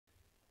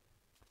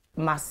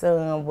my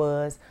son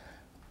was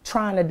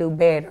trying to do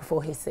better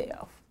for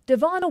himself.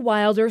 Devonna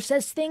Wilder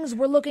says things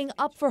were looking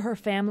up for her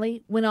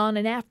family when on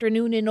an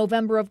afternoon in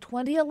November of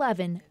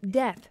 2011,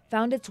 death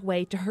found its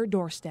way to her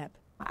doorstep.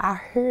 I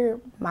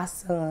heard my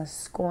son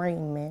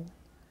screaming,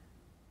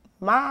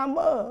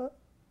 "Mama,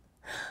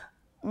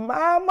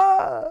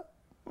 Mama,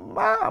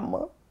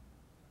 Mama."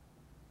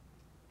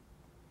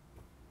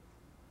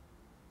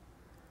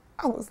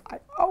 I was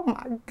like, oh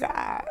my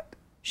God.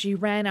 She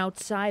ran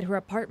outside her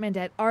apartment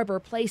at Arbor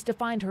Place to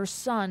find her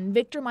son,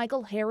 Victor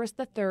Michael Harris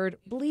III,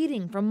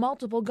 bleeding from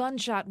multiple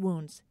gunshot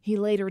wounds. He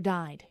later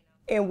died.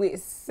 And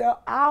with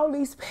all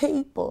these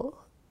people,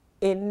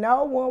 and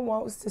no one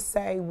wants to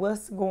say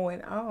what's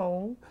going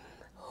on,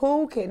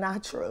 who can I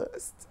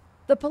trust?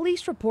 The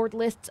police report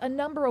lists a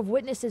number of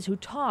witnesses who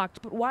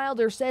talked, but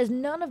Wilder says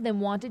none of them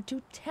wanted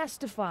to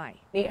testify.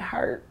 It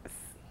hurts,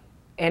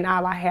 and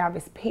all I have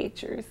is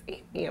pictures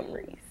and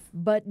memories.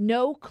 But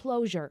no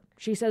closure.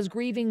 She says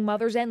grieving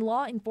mothers and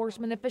law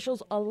enforcement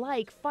officials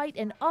alike fight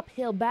an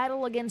uphill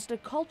battle against a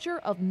culture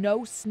of no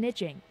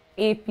snitching.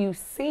 If you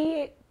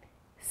see it,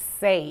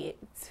 say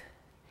it.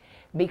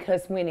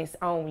 Because when it's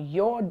on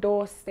your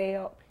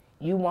doorstep,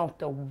 you want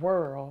the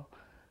world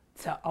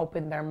to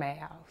open their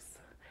mouths.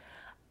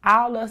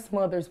 All us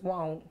mothers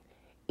want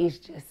is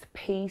just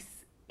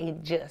peace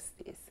and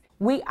justice.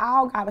 We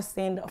all gotta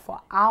stand up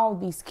for all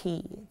these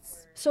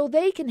kids. So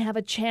they can have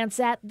a chance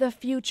at the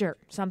future,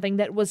 something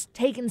that was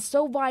taken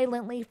so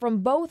violently from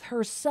both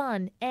her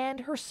son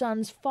and her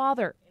son's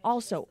father,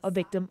 also a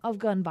victim of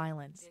gun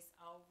violence.